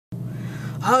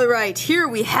All right, here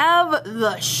we have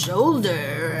the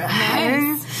shoulder.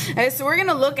 Nice. Okay, so we're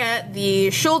gonna look at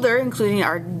the shoulder, including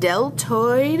our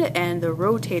deltoid and the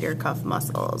rotator cuff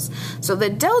muscles. So the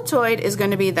deltoid is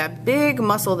going to be that big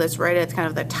muscle that's right at kind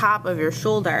of the top of your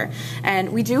shoulder.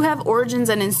 And we do have origins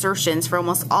and insertions for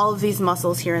almost all of these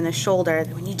muscles here in the shoulder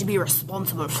that we need to be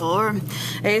responsible for.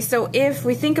 Okay, so if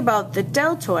we think about the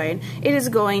deltoid, it is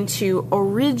going to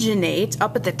originate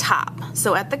up at the top.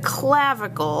 So at the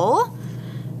clavicle,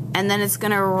 and then it's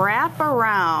going to wrap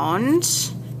around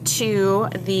to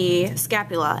the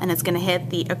scapula, and it's going to hit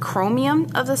the acromion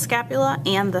of the scapula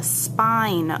and the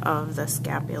spine of the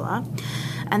scapula,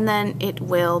 and then it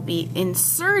will be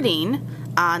inserting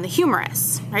on the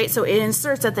humerus, right? So it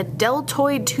inserts at the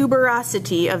deltoid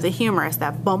tuberosity of the humerus,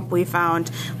 that bump we found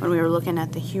when we were looking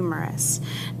at the humerus.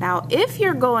 Now, if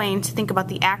you're going to think about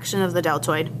the action of the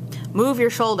deltoid, move your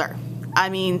shoulder. I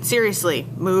mean, seriously,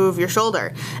 move your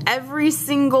shoulder. Every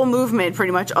single movement,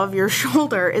 pretty much, of your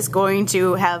shoulder is going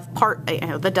to have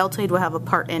the deltoid will have a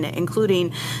part in it,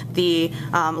 including the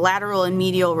lateral and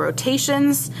medial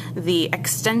rotations, the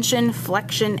extension,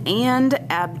 flexion, and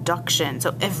abduction.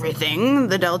 So everything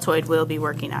the deltoid will be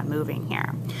working on moving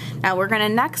here. Now we're going to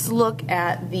next look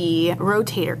at the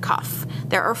rotator cuff.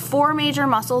 There are 4 major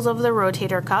muscles of the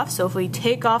rotator cuff, so if we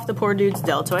take off the poor dude's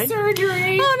deltoid,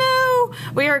 Surgery! Oh no!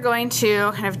 We are going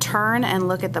to kind of turn and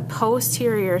look at the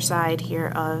posterior side here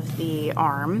of the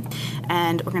arm,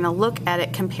 and we're going to look at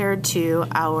it compared to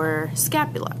our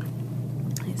scapula.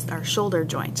 It's our shoulder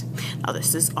joint. Now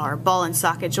this is our ball and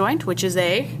socket joint, which is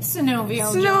a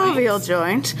synovial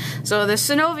joint. So the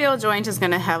synovial joint is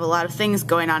going to have a lot of things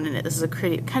going on in it. This is a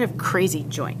kind of crazy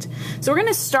joint. So we're going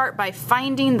to start by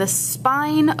finding the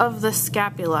spine of the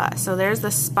scapula. So there's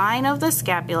the spine of the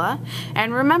scapula.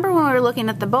 And remember when we were looking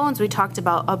at the bones, we talked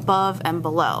about above and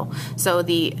below. So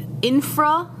the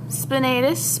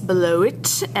infraspinatus below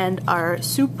it and our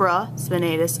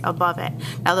supraspinatus above it.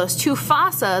 Now those 2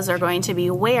 fossas are going to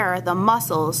be where the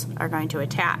muscles are going to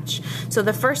attach. So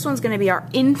the first one's going to be our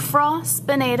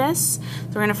infraspinatus. So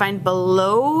we're going to find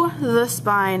below the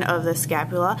spine of the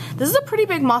scapula. This is a pretty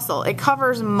big muscle. It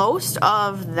covers most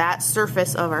of that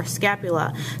surface of our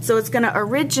scapula. So it's going to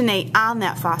originate on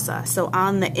that fossa. So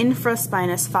on the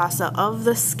infraspinous fossa of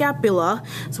the scapula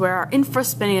is where our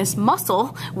infraspinatus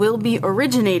muscle will be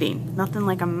originating. Nothing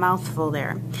like a mouthful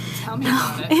there. Tell me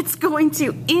about it. It's going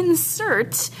to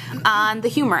insert on the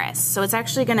humerus. So it's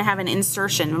actually going to have an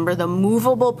insertion. Remember the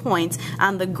movable point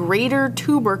on the greater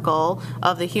tubercle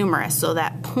of the humerus. So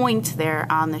that point there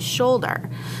on the shoulder.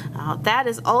 That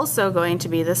is also going to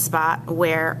be the spot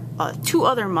where 2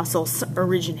 other muscles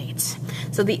originate.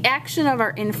 So the action of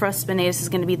our infraspinatus is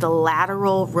going to be the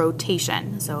lateral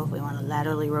rotation. So if we want to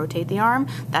laterally rotate the arm,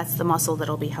 that's the muscle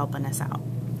that'll be helping us out.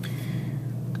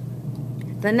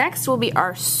 The next will be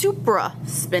our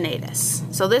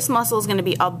supraspinatus. So this muscle is going to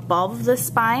be above the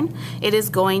spine. It is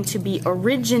going to be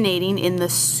originating in the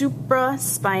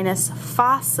supraspinous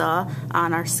fossa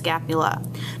on our scapula.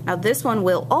 Now this one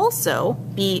will also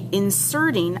be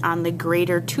inserting on the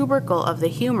greater tubercle of the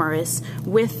humerus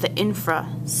with the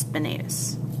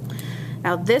infraspinatus.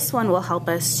 Now this one will help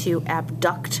us to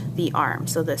abduct the arm.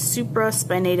 So the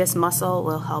supraspinatus muscle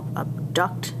will help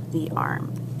abduct the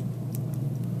arm.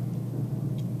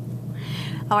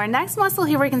 Our next muscle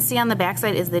here we can see on the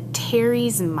backside is the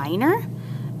teres minor,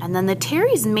 and then the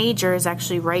teres major is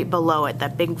actually right below it,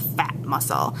 that big fat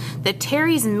muscle. The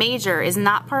teres major is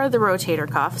not part of the rotator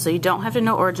cuff, so you don't have to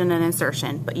know origin and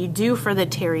insertion, but you do for the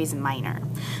teres minor.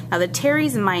 Now the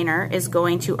teres minor is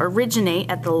going to originate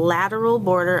at the lateral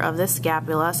border of the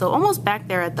scapula, so almost back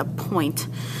there at the point.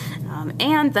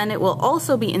 And then it will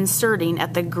also be inserting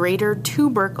at the greater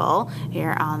tubercle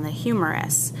here on the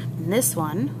humerus. And this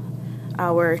one,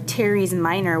 our teres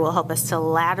minor, will help us to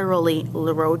laterally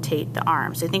rotate the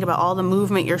arm. So think about all the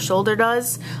movement your shoulder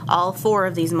does, all 4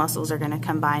 of these muscles are going to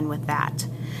combine with that.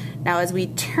 Now as we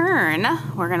turn,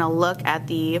 we're going to look at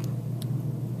the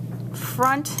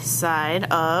front side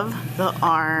of the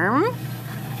arm.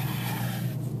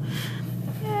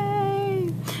 Yay!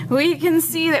 We can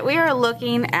see that we are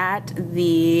looking at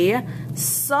the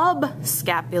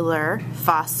subscapular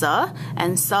fossa,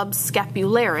 and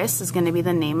subscapularis is going to be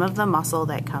the name of the muscle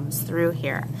that comes through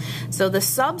here. So the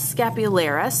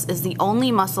subscapularis is the only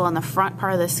muscle on the front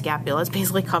part of the scapula. It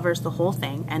basically covers the whole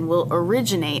thing and will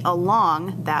originate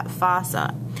along that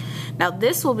fossa. Now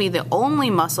this will be the only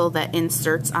muscle that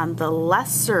inserts on the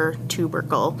lesser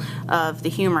tubercle of the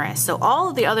humerus. So all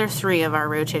of the other 3 of our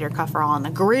rotator cuff are all on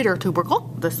the greater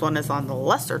tubercle. This one is on the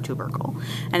lesser tubercle,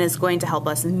 and it's going to help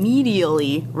us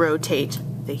medially rotate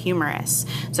the humerus.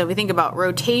 So if we think about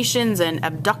rotations and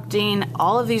abducting,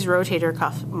 all of these rotator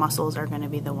cuff muscles are going to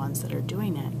be the ones that are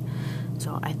doing it.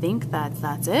 So I think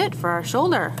that's it for our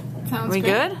shoulder. Sounds we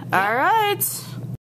great. good? Yeah. All right.